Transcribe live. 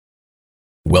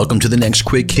Welcome to the next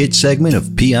quick hit segment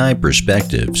of PI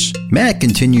Perspectives. Matt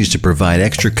continues to provide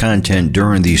extra content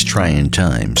during these trying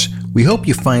times. We hope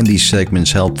you find these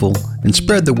segments helpful and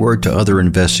spread the word to other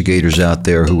investigators out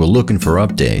there who are looking for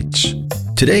updates.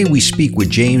 Today we speak with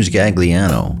James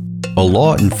Gagliano, a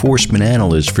law enforcement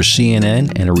analyst for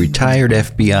CNN and a retired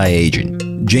FBI agent.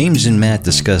 James and Matt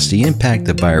discuss the impact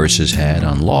the virus has had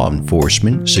on law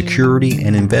enforcement, security,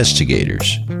 and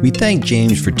investigators. We thank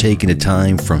James for taking the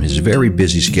time from his very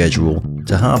busy schedule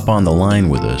to hop on the line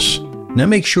with us. Now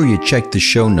make sure you check the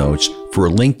show notes for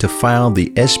a link to file the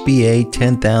SBA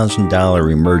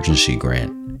 $10,000 emergency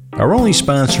grant. Our only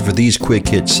sponsor for these quick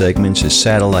hit segments is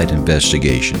Satellite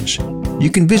Investigations. You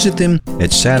can visit them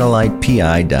at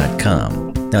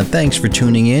satellitepi.com. Now thanks for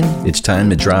tuning in. It's time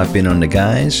to drop in on the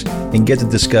guys and get the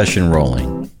discussion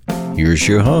rolling. Here's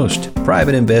your host,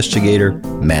 private investigator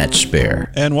Matt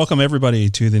Spare. And welcome everybody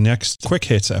to the next Quick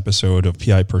Hits episode of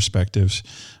PI Perspectives.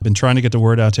 I've been trying to get the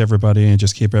word out to everybody and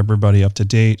just keep everybody up to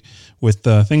date with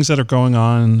things that are going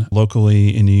on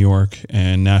locally in New York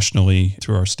and nationally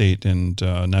through our state and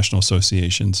national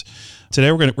associations.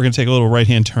 Today we're going to take a little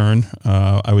right-hand turn.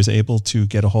 I was able to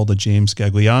get a hold of James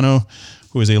Gagliano,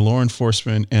 who is a law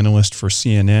enforcement analyst for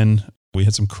CNN. We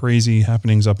had some crazy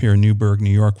happenings up here in Newburgh,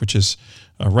 New York, which is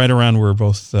right around where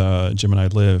both Jim and I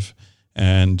live.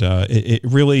 And it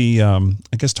really, I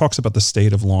guess, talks about the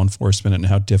state of law enforcement and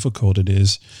how difficult it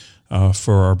is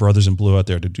for our brothers in blue out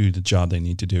there to do the job they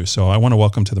need to do. So I want to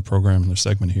welcome to the program, the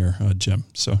segment here, Jim.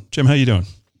 So, Jim, how you doing?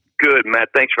 Good, Matt.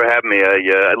 Thanks for having me.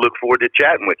 I look forward to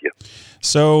chatting with you.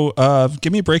 So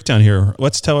give me a breakdown here.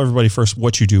 Let's tell everybody first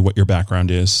what you do, what your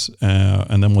background is,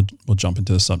 and then we'll jump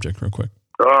into the subject real quick.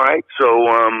 All right. So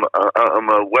I'm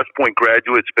a West Point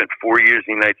graduate, spent 4 years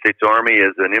in the United States Army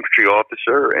as an infantry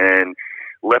officer, and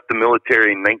left the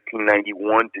military in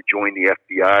 1991 to join the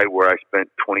FBI, where I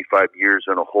spent 25 years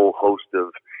on a whole host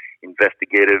of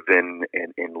investigative and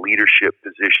leadership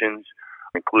positions,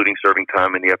 including serving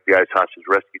time in the FBI's hostage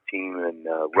rescue team and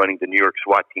running the New York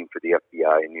SWAT team for the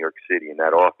FBI in New York City in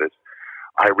that office.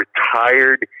 I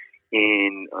retired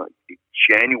in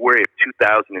January of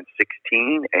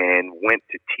 2016 and went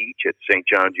to teach at St.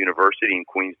 John's University in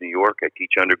Queens, New York. I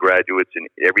teach undergraduates in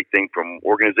everything from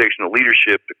organizational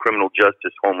leadership to criminal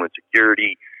justice, homeland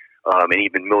security, and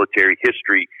even military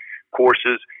history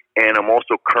courses. And I'm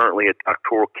also currently a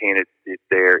doctoral candidate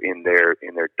there in their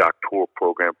doctoral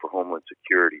program for Homeland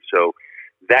Security. So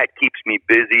that keeps me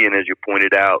busy. And as you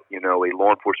pointed out, a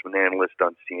law enforcement analyst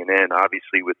on CNN,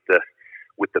 obviously with the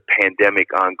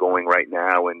pandemic ongoing right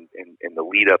now and the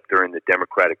lead up during the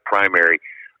Democratic primary,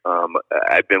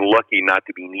 I've been lucky not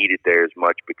to be needed there as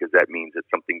much, because that means that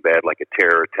something bad like a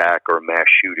terror attack or a mass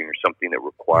shooting or something that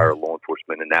require law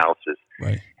enforcement analysis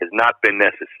has not been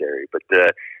necessary. But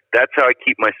that's how I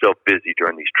keep myself busy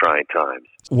during these trying times.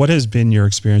 What has been your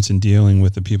experience in dealing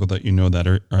with the people that you know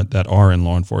that are in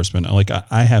law enforcement? Like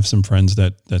I have some friends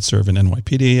that serve in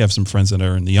NYPD. I have some friends that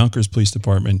are in the Yonkers Police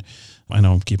Department. I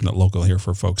know I'm keeping it local here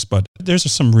for folks, but there's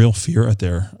some real fear out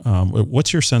there.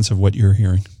 What's your sense of what you're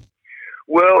hearing?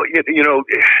 Well, if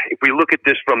we look at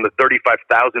this from the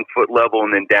 35,000 foot level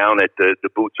and then down at the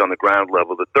boots on the ground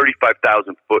level, the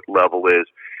 35,000 foot level is,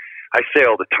 I say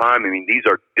all the time, these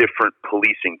are different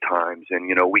policing times. And,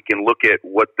 we can look at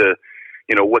what the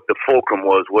fulcrum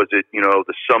was. Was it,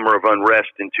 the summer of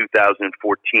unrest in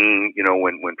 2014,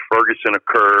 when Ferguson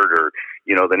occurred, or,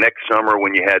 the next summer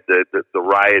when you had the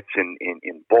riots in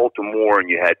Baltimore, and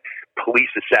you had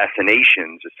police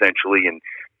assassinations essentially in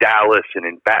Dallas and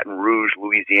in Baton Rouge,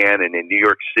 Louisiana, and in New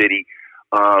York City.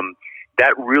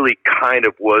 That really kind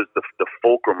of was the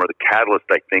fulcrum or the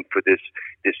catalyst, I think, for this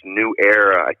new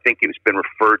era. I think it's been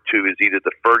referred to as either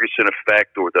the Ferguson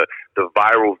effect or the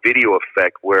viral video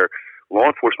effect, where law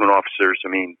enforcement officers,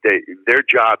 their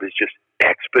job is just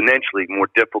exponentially more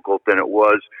difficult than it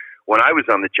was when I was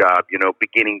on the job,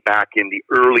 beginning back in the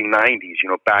early 90s,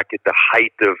 back at the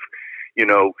height of,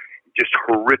 just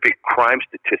horrific crime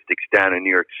statistics down in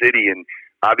New York City. And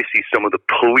obviously some of the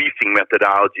policing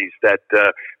methodologies that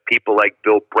people like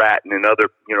Bill Bratton and other,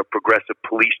 progressive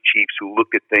police chiefs who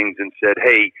looked at things and said,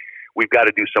 hey, we've got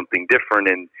to do something different.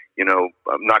 And,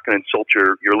 I'm not going to insult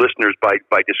your listeners by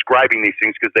describing these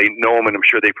things, because they know them and I'm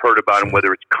sure they've heard about them,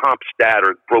 whether it's CompStat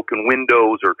or broken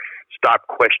windows or stop,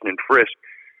 question, and frisk.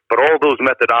 But all those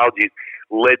methodologies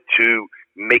led to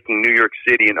making New York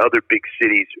City and other big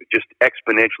cities just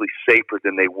exponentially safer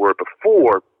than they were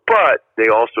before. But they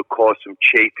also caused some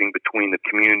chafing between the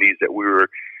communities that we were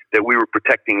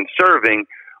protecting and serving,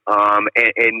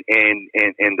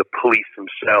 and the police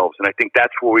themselves. And I think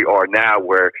that's where we are now,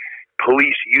 where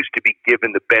police used to be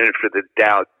given the benefit of the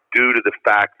doubt due to the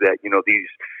fact that,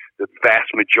 the vast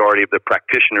majority of the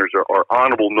practitioners are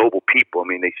honorable, noble people. I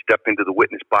mean, they step into the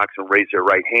witness box and raise their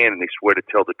right hand, and they swear to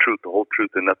tell the truth, the whole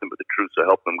truth, and nothing but the truth, so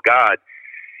help them God.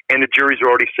 And the juries are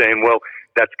already saying, well,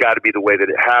 that's got to be the way that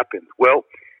it happened. Well,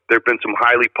 there have been some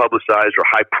highly publicized or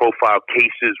high-profile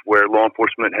cases where law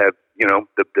enforcement have,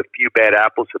 the few bad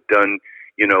apples have done,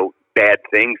 bad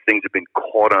things. Things have been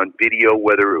caught on video,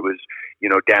 whether it was,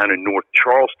 down in North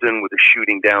Charleston with the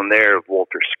shooting down there of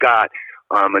Walter Scott,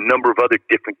 a number of other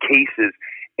different cases,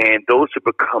 and those have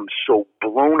become so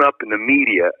blown up in the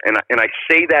media. And I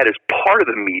say that as part of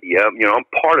the media. I'm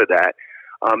part of that.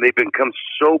 They've become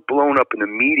so blown up in the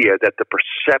media that the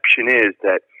perception is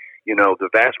that, the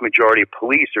vast majority of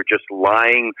police are just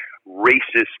lying,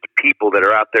 racist people that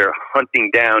are out there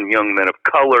hunting down young men of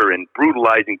color and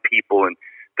brutalizing people and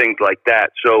things like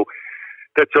that. So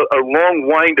that's a long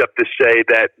wind-up to say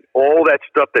that all that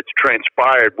stuff that's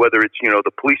transpired, whether it's,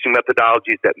 the policing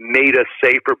methodologies that made us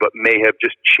safer but may have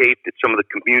just chafed at some of the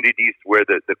communities where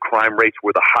the crime rates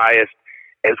were the highest,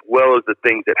 as well as the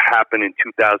things that happened in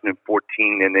 2014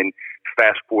 and then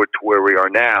fast forward to where we are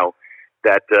now,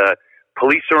 that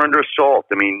police are under assault.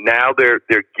 I mean, now they're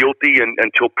guilty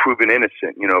until proven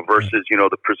innocent, versus,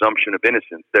 the presumption of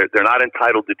innocence. They're not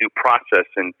entitled to due process.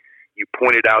 And you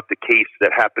pointed out the case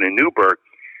that happened in Newburgh.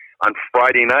 On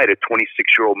Friday night, a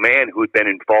 26-year-old man who had been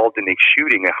involved in a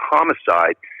shooting, a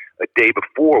homicide, a day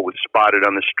before was spotted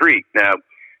on the street. Now,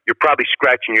 you're probably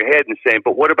scratching your head and saying,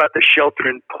 but what about the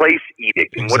shelter-in-place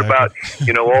edict? And what about,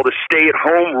 all the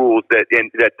stay-at-home rules that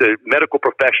the medical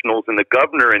professionals and the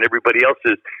governor and everybody else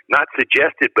has not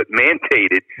suggested but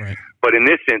mandated? Right. But in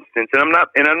this instance, and I'm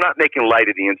not making light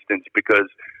of the instance because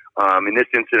in this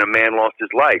instance, a man lost his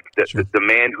life. The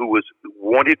man who was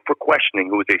wanted for questioning,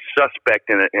 who was a suspect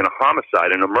in a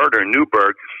homicide and a murder in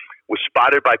Newburgh, was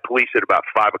spotted by police at about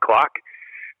 5 o'clock.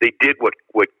 They did what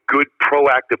good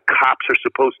proactive cops are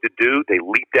supposed to do. They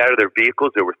leaped out of their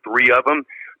vehicles. There were 3 of them.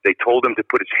 They told him to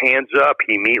put his hands up.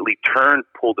 He immediately turned,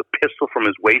 pulled a pistol from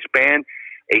his waistband.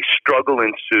 A struggle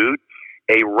ensued.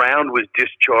 A round was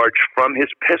discharged from his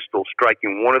pistol,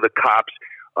 striking one of the cops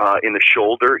in the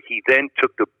shoulder. He then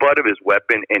took the butt of his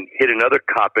weapon and hit another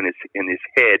cop in his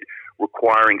head,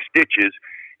 requiring stitches.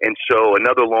 And so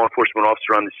another law enforcement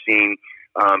officer on the scene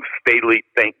fatally,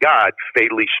 thank God,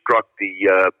 struck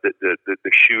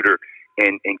the shooter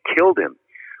and killed him.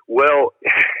 Well,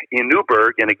 in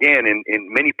Newburgh, and again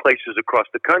in many places across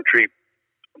the country,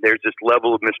 there's this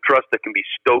level of mistrust that can be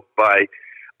stoked by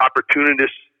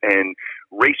opportunists and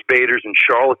race baiters and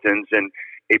charlatans. And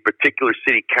a particular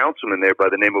city councilman there by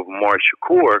the name of Omar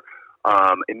Shakur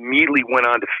immediately went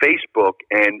on to Facebook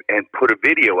and put a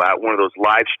video out, one of those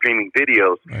live streaming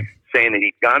videos, right, saying that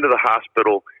he'd gone to the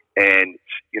hospital and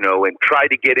tried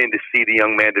to get in to see the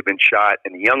young man that had been shot,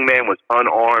 and the young man was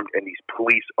unarmed, and these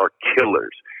police are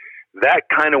killers. That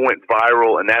kind of went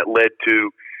viral, and that led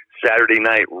to Saturday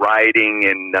night rioting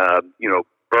and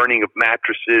burning of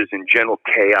mattresses and general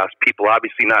chaos. People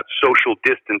obviously not social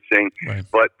distancing, right,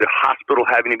 but the hospital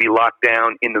having to be locked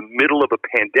down in the middle of a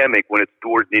pandemic when its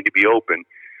doors need to be open.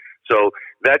 So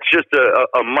that's just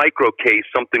a micro case,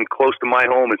 something close to my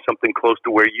home and something close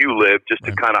to where you live, just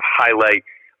right, to kind of highlight,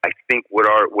 I think, what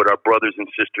our brothers and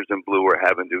sisters in blue are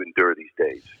having to endure these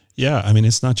days. Yeah, I mean,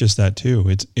 it's not just that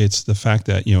too. It's the fact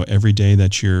that every day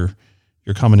that you're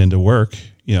coming into work,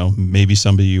 maybe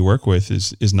somebody you work with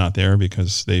is not there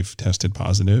because they've tested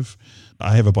positive.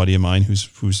 I have a buddy of mine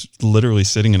who's literally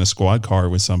sitting in a squad car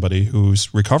with somebody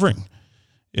who's recovering,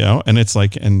 and it's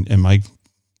like, and my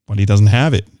buddy doesn't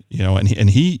have it, and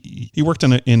he worked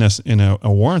in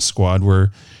a warrant squad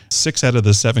where 6 out of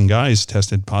the 7 guys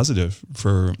tested positive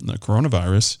for the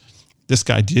coronavirus. This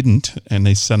guy didn't, and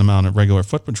they sent him out on regular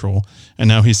foot patrol. And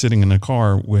now he's sitting in a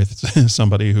car with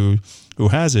somebody who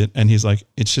has it, and he's like,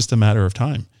 it's just a matter of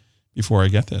time before I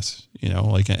get this,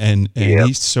 and yep,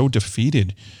 he's so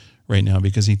defeated right now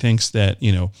because he thinks that,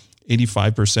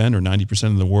 85% or 90%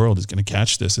 of the world is going to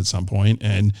catch this at some point,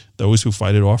 and those who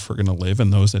fight it off are going to live,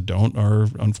 and those that don't are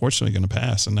unfortunately going to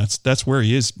pass. And that's where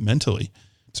he is mentally.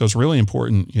 So it's really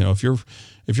important, if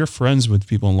you're friends with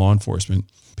people in law enforcement,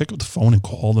 pick up the phone and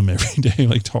call them every day,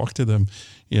 like talk to them,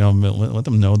 let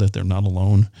them know that they're not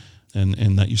alone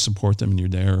and that you support them and you're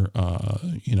there.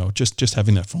 Just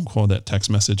having that phone call, that text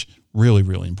message, really,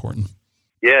 really important.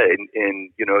 Yeah. And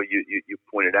you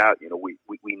pointed out,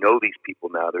 we know these people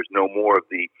now. There's no more of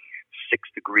the 6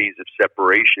 degrees of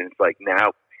separation. It's like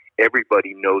now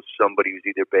everybody knows somebody who's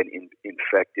either been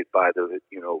infected by the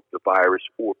virus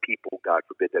or people, God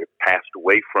forbid, that have passed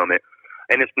away from it.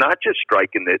 And it's not just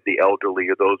striking the elderly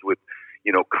or those with,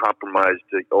 compromised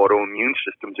autoimmune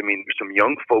systems. I mean, there's some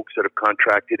young folks that have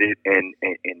contracted it and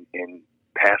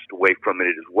passed away from it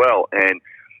as well. And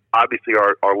obviously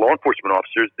our law enforcement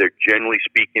officers, they're generally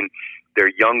speaking,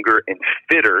 they're younger and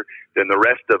fitter than the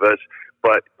rest of us.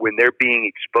 But when they're being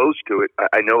exposed to it,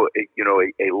 I know,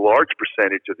 a large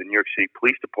percentage of the New York City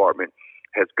Police Department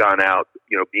has gone out,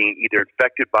 being either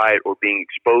infected by it or being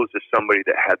exposed to somebody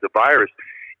that has the virus.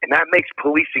 And that makes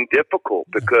policing difficult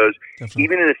because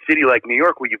even in a city like New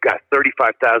York, where you've got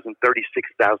 35,000,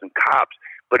 36,000 cops,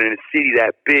 but in a city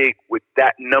that big with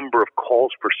that number of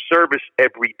calls for service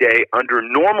every day under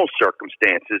normal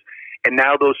circumstances, and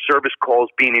now those service calls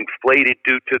being inflated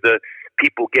due to the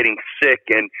people getting sick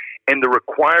and the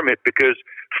requirement because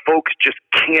folks just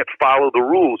can't follow the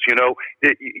rules.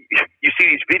 You see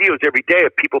these videos every day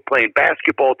of people playing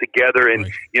basketball together and,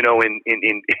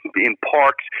 in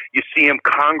parks, you see them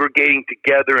congregating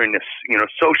together and,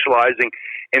 socializing.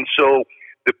 And so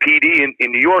the PD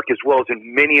in New York, as well as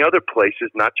in many other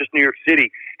places, not just New York City,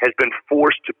 has been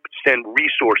forced to send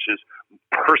resources,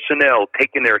 personnel,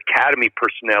 taking their academy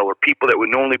personnel or people that would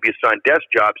normally be assigned desk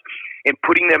jobs and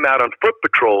putting them out on foot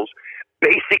patrols,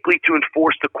 basically to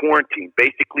enforce the quarantine,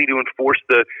 basically to enforce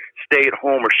the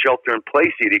stay-at-home or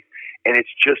shelter-in-place edict. And it's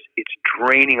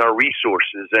draining our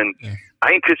resources. And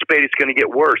I anticipate it's going to get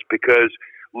worse because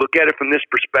look at it from this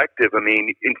perspective. I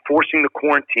mean, enforcing the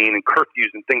quarantine and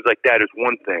curfews and things like that is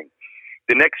one thing.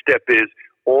 The next step is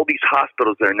all these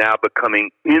hospitals that are now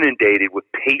becoming inundated with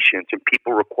patients and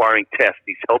people requiring tests,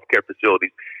 these healthcare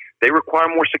facilities, they require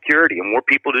more security and more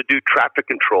people to do traffic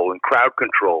control and crowd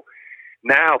control.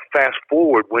 Now, fast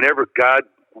forward, whenever, God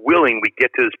willing, we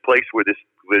get to this place where this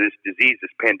disease,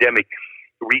 this pandemic,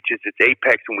 reaches its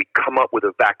apex and we come up with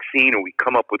a vaccine or we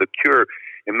come up with a cure,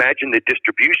 imagine the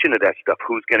distribution of that stuff.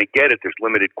 Who's going to get it? There's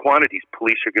limited quantities.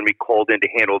 Police are going to be called in to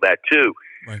handle that too.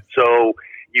 Right. So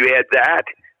you add that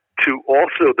to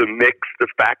also the mix, the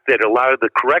fact that a lot of the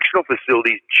correctional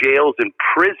facilities, jails, and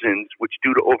prisons, which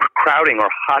due to overcrowding are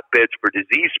hotbeds for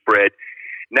disease spread,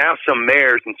 now some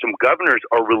mayors and some governors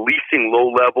are releasing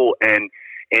low-level and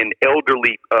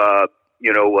elderly,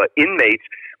 inmates.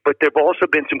 But there have also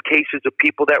been some cases of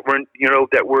people that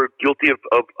were guilty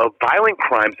of violent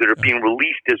crimes that are being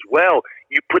released as well.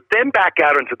 You put them back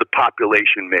out into the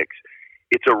population mix,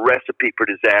 it's a recipe for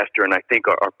disaster. And I think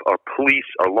our police,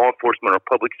 our law enforcement, our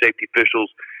public safety officials,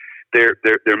 their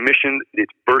mission,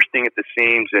 it's bursting at the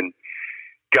seams. And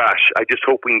gosh, I just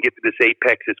hope we can get to this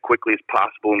apex as quickly as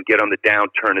possible and get on the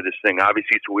downturn of this thing.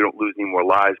 Obviously, so we don't lose any more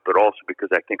lives, but also because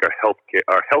I think our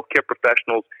healthcare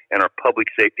professionals and our public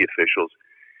safety officials,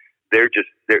 they're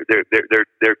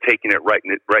taking it right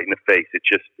in the face. It's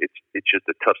just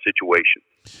a tough situation.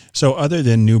 So, other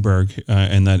than Newburgh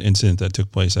and that incident that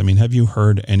took place, I mean, have you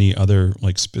heard any other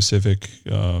specific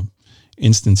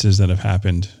instances that have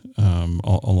happened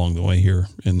along the way here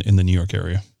in the New York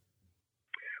area?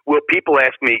 Well, people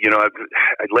ask me,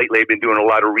 lately I've been doing a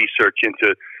lot of research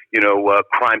into,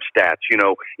 crime stats.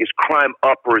 Is crime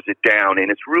up or is it down? And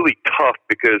it's really tough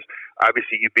because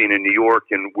obviously you being in New York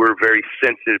and we're very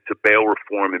sensitive to bail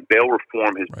reform, and bail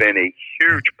reform has been a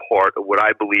huge part of what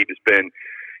I believe has been,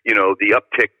 the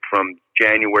uptick from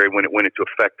January when it went into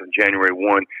effect on January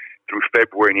 1 through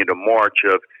February and into March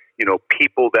of,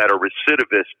 people that are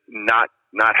recidivists not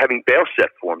having bail set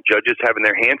for them, judges having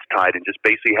their hands tied and just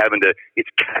basically it's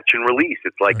catch and release.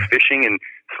 It's like fishing and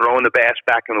throwing the bass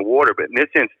back in the water. But in this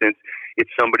instance,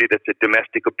 it's somebody that's a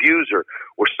domestic abuser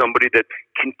or somebody that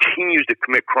continues to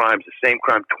commit crimes, the same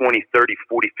crime 20, 30,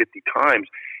 40, 50 times,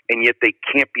 and yet they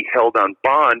can't be held on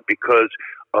bond because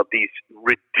of these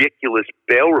ridiculous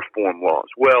bail reform laws.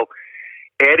 Well,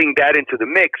 adding that into the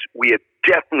mix, we have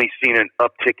definitely seen an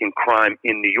uptick in crime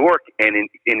in New York and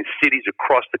in cities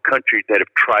across the country that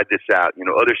have tried this out.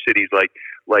 Other cities like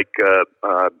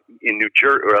in New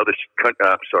Jersey or other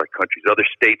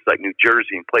states like New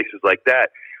Jersey and places like that.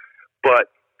 But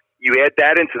you add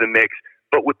that into the mix.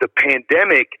 But with the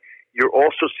pandemic, you're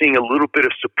also seeing a little bit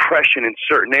of suppression in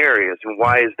certain areas. And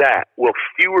why is that? Well,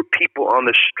 fewer people on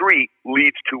the street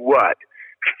leads to what?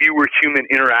 Fewer human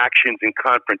interactions and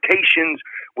confrontations,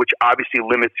 which obviously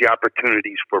limits the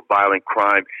opportunities for violent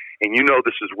crime. And you know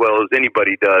this as well as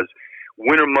anybody does.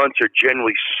 Winter months are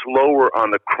generally slower on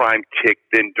the crime tick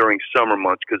than during summer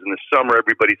months because in the summer,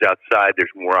 everybody's outside. There's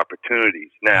more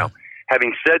opportunities. Now,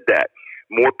 having said that,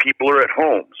 more people are at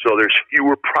home. So there's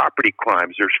fewer property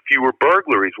crimes. There's fewer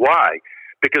burglaries. Why?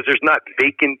 Because there's not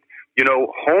vacant,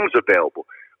 homes available.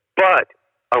 But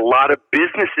a lot of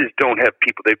businesses don't have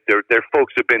people. Their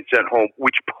folks have been sent home,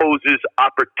 which poses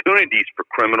opportunities for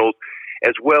criminals,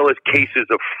 as well as cases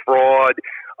of fraud,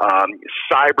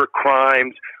 cyber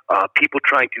crimes, people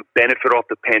trying to benefit off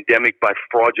the pandemic by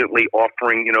fraudulently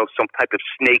offering, some type of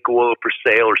snake oil for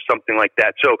sale or something like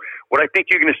that. So what I think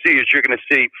you're going to see is you're going to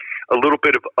see a little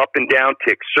bit of up and down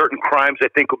ticks. Certain crimes I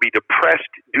think will be depressed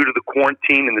due to the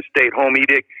quarantine and the stay-at-home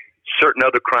edict. Certain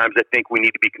other crimes I think we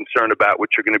need to be concerned about,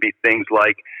 which are going to be things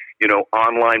like,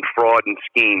 online fraud and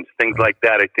schemes, things like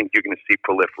that. I think you're going to see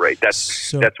proliferate.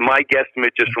 That's my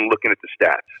guesstimate just from looking at the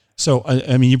stats. So,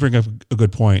 I mean, you bring up a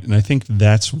good point, and I think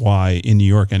that's why in New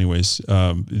York anyways,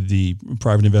 the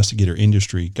private investigator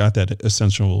industry got that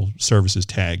essential services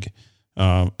tag.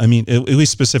 I mean, at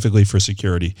least specifically for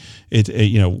security,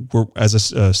 we're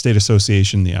as a state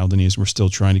association, the Aldenese, we're still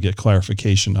trying to get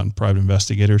clarification on private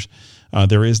investigators.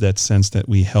 There is that sense that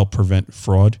we help prevent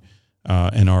fraud,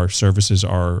 and our services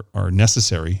are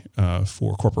necessary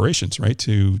for corporations, right,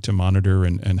 to monitor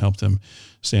and help them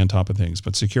stay on top of things.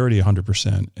 But security,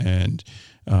 100%, and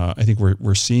I think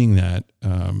we're seeing that.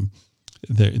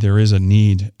 There is a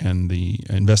need, and the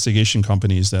investigation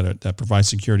companies that provide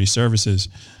security services,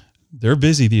 they're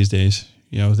busy these days.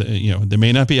 They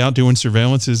may not be out doing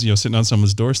surveillances, sitting on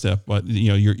someone's doorstep, but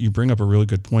you bring up a really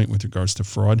good point with regards to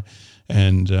fraud.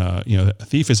 And a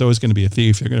thief is always going to be a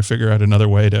thief. They're going to figure out another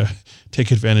way to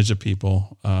take advantage of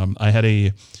people. I had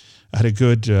a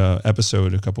good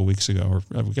episode a couple of weeks ago, or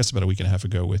I guess about a week and a half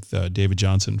ago, with David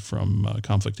Johnson from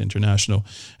Conflict International,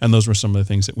 and those were some of the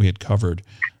things that we had covered.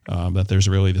 That there's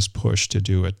really this push to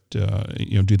do it,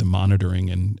 do the monitoring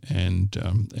and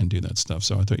do that stuff.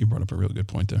 So I thought you brought up a really good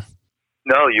point there.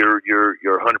 No, you're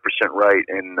 100% right,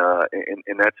 and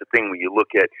that's the thing when you look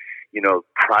at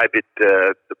private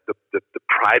the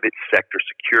private sector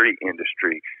security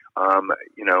industry.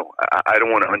 I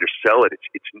don't want to undersell it.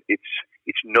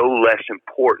 It's no less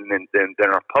important than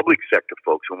our public sector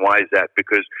folks. And why is that?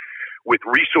 Because with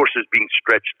resources being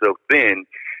stretched so thin,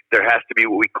 there has to be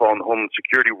what we call in the Homeland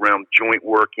Security realm joint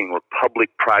working or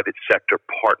public-private sector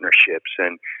partnerships.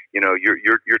 And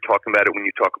you're talking about it when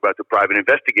you talk about the private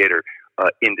investigator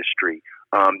industry.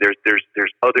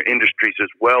 There's other industries as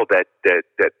well that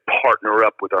partner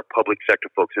up with our public sector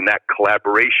folks, and that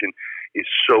collaboration is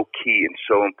so key and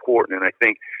so important. And I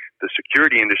think the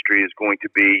security industry is going to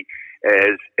be,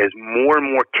 as more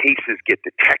and more cases get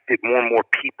detected, more and more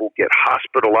people get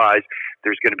hospitalized,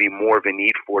 there's going to be more of a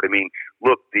need for it. I mean,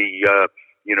 look, the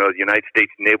United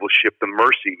States naval ship, the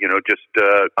Mercy,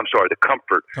 the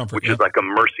Comfort, which is like a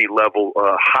Mercy level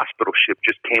hospital ship,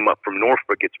 just came up from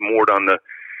Norfolk. It's moored on the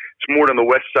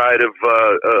west side of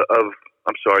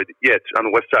it's on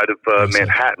the west side of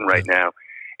Manhattan right now,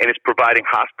 and it's providing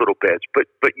hospital beds.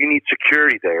 But you need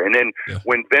security there. And then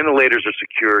when ventilators are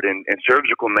secured and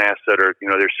surgical masks that are,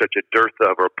 there's such a dearth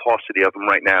of or a paucity of them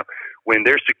right now, when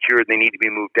they're secured, they need to be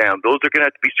moved down. Those are going to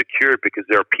have to be secured because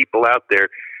there are people out there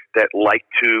that like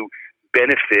to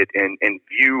benefit and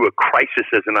view a crisis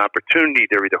as an opportunity.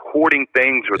 They're either hoarding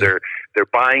things or they're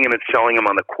buying them and selling them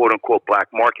on the quote unquote black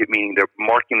market, meaning they're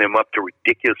marking them up to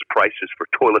ridiculous prices for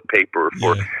toilet paper or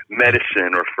for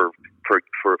medicine or for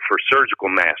surgical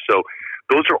masks. So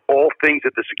those are all things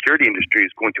that the security industry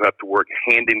is going to have to work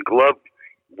hand in glove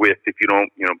with, if you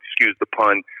don't, excuse the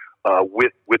pun,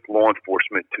 with law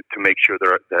enforcement to make sure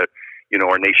that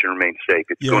our nation remains safe.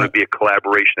 It's going to be a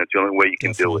collaboration. That's the only way you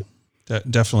can do it.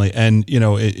 Definitely. And,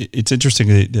 it's interesting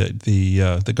that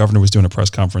the governor was doing a press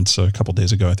conference a couple of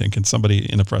days ago, I think, and somebody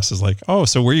in the press is like, oh,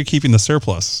 so where are you keeping the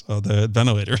surplus of the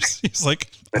ventilators? He's like,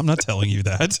 I'm not telling you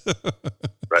that.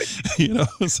 Right.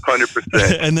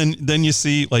 100%. And then you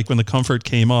see, like, when the Comfort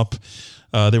came up,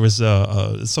 there was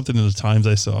something in the Times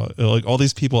I saw, like all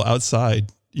these people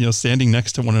outside, standing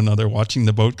next to one another, watching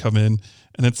the boat come in.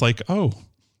 And it's like, oh,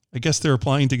 I guess they're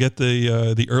applying to get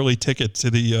the early ticket to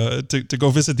the to go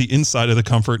visit the inside of the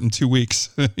Comfort in 2 weeks.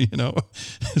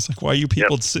 It's like, why are you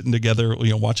people sitting together,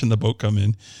 watching the boat come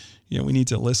in? We need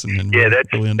to listen and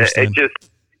really understand.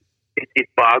 It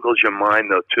boggles your mind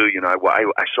though too.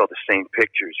 I saw the same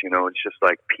pictures. It's just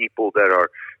like people that are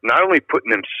not only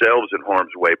putting themselves in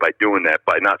harm's way by doing that,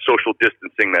 by not social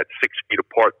distancing, that 6 feet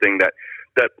apart thing that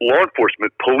law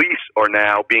enforcement, police are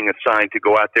now being assigned to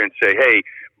go out there and say, hey,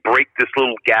 break this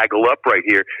little gaggle up right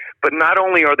here. But not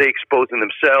only are they exposing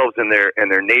themselves and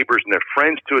their neighbors and their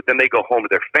friends to it, then they go home to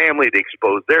their family, they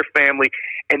expose their family,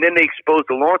 and then they expose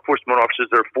the law enforcement officers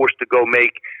that are forced to go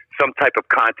make some type of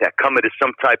contact, come into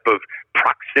some type of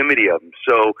proximity of them.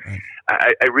 So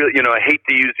I really, I hate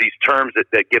to use these terms that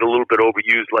get a little bit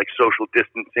overused, like social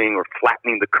distancing or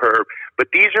flattening the curve, but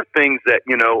these are things that,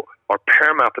 are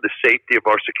paramount for the safety of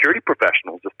our security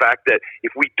professionals. The fact that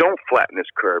if we don't flatten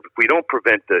this curve, if we don't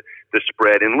prevent the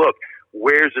spread, and look,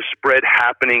 where's the spread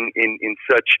happening in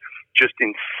such just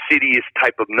insidious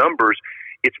type of numbers?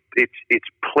 It's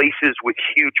places with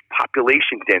huge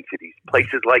population densities,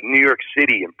 places like New York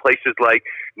City and places like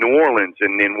New Orleans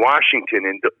and in Washington.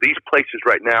 And these places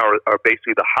right now are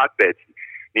basically the hotbeds.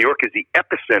 New York is the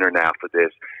epicenter now for this.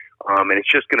 And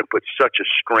it's just going to put such a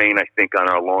strain, I think, on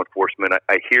our law enforcement.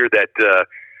 I hear that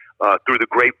through the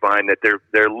grapevine that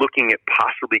they're looking at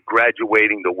possibly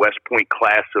graduating the West Point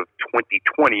class of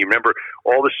 2020. You remember,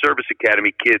 all the service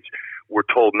academy kids were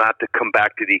told not to come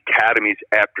back to the academies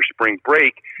after spring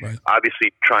break, right.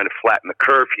 Obviously trying to flatten the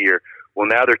curve here. Well,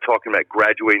 now they're talking about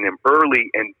graduating them early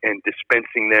and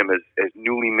dispensing them as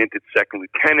newly minted second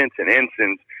lieutenants and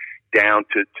ensigns down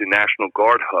to National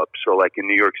Guard hubs. So like in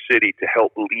New York City, to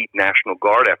help lead National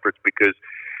Guard efforts, because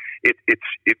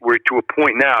we're to a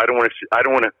point now. I don't want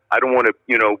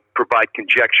to provide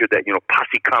conjecture that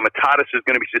posse comitatus is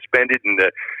going to be suspended and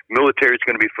the military is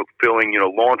going to be fulfilling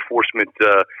law enforcement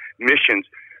missions.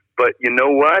 But you know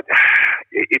what?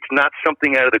 It's not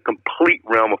something out of the complete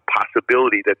realm of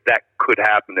possibility that could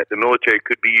happen. That the military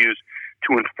could be used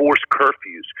to enforce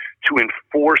curfews, to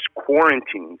enforce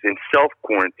quarantines and self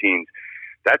quarantines.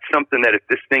 That's something that if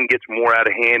this thing gets more out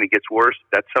of hand and gets worse,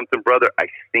 that's something, brother, I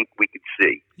think we could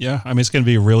see. Yeah, I mean, it's going to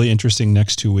be a really interesting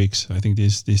next 2 weeks. I think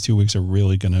these 2 weeks are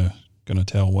really going to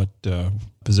tell what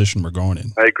position we're going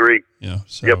in. I agree. Yeah.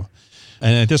 So, yep.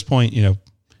 And at this point,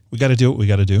 we got to do what we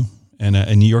got to do,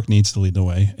 and New York needs to lead the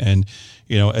way. And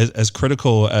as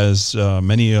critical as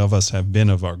many of us have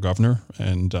been of our governor,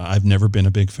 and I've never been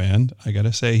a big fan, I got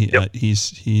to say, yep.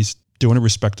 He's doing a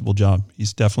respectable job.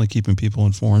 He's definitely keeping people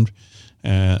informed.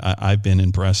 And I've been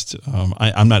impressed.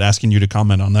 I'm not asking you to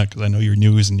comment on that because I know you're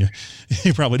news and you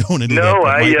probably don't want to do that.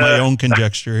 My own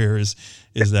conjecture here is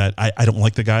that I don't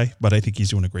like the guy, but I think he's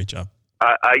doing a great job.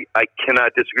 I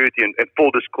cannot disagree with you. And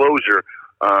full disclosure,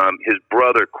 his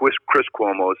brother, Chris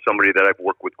Cuomo, is somebody that I've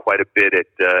worked with quite a bit at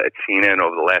CNN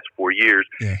over the last 4 years.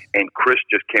 Yeah. And Chris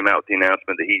just came out with the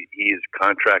announcement that he has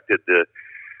contracted the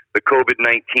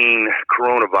COVID-19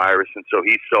 coronavirus, and so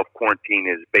he's self-quarantined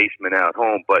in his basement out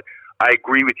home. But I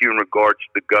agree with you in regards to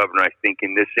the governor. I think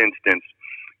in this instance,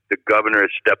 the governor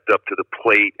has stepped up to the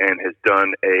plate and has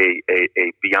done a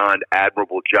beyond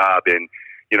admirable job. And,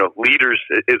 leaders,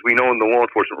 as we know in the law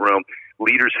enforcement realm,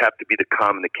 leaders have to be the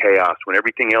calm in the chaos. When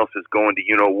everything else is going to,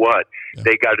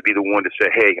 they got to be the one to say,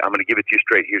 hey, I'm going to give it to you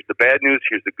straight. Here's the bad news.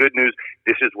 Here's the good news.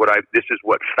 This is what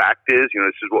fact is.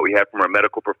 This is what we have from our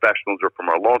medical professionals or from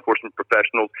our law enforcement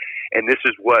professionals. And this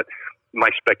is what my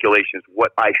speculation is,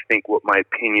 what I think, what my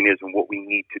opinion is, and what we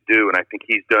need to do. And I think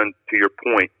he's done, to your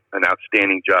point, an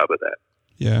outstanding job of that.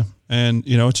 Yeah. And,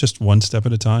 it's just one step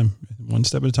at a time,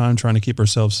 trying to keep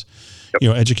ourselves,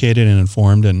 educated and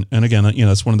informed. And again,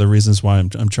 that's one of the reasons why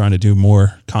I'm trying to do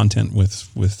more content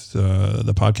with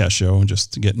the podcast show and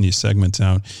just getting these segments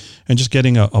out and just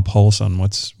getting a pulse on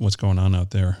what's going on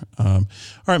out there. All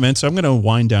right, man. So I'm going to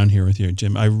wind down here with you,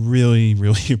 Jim. I really,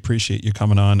 really appreciate you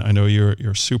coming on. I know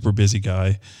you're a super busy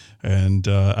guy. And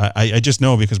I just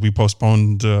know because we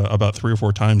postponed about 3 or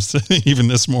 4 times even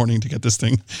this morning to get this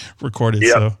thing recorded.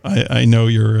 Yep. So I know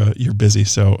you're busy.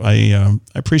 So I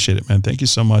appreciate it, man. Thank you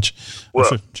so much. Well,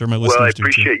 I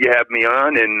appreciate you having me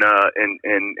on, and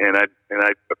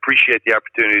I appreciate the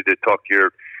opportunity to talk to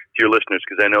your listeners,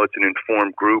 because I know it's an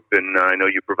informed group, and I know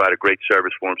you provide a great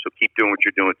service for them. So keep doing what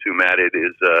you're doing too, Matt. It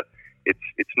is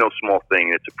it's no small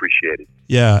thing. It's appreciated.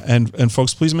 Yeah. And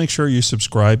folks, please make sure you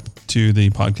subscribe to the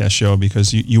podcast show,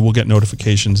 because you will get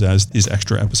notifications as these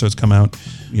extra episodes come out,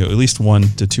 at least 1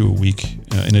 to 2 a week,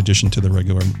 in addition to the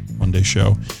regular Monday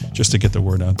show, just to get the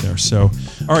word out there. So,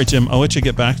 all right, Jim, I'll let you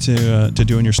get back to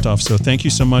doing your stuff. So thank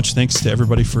you so much. Thanks to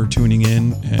everybody for tuning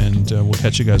in, and we'll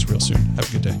catch you guys real soon. Have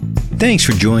a good day. Thanks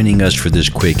for joining us for this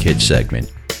quick hit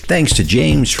segment. Thanks to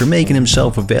James for making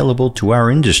himself available to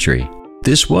our industry.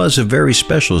 This was a very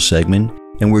special segment,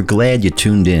 and we're glad you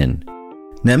tuned in.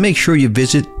 Now make sure you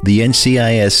visit the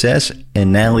NCISS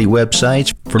and NALI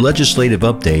websites for legislative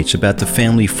updates about the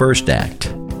Family First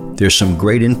Act. There's some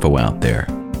great info out there.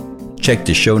 Check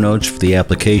the show notes for the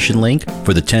application link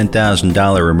for the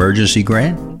 $10,000 emergency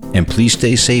grant, and please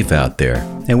stay safe out there.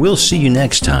 And we'll see you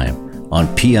next time on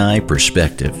PI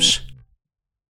Perspectives.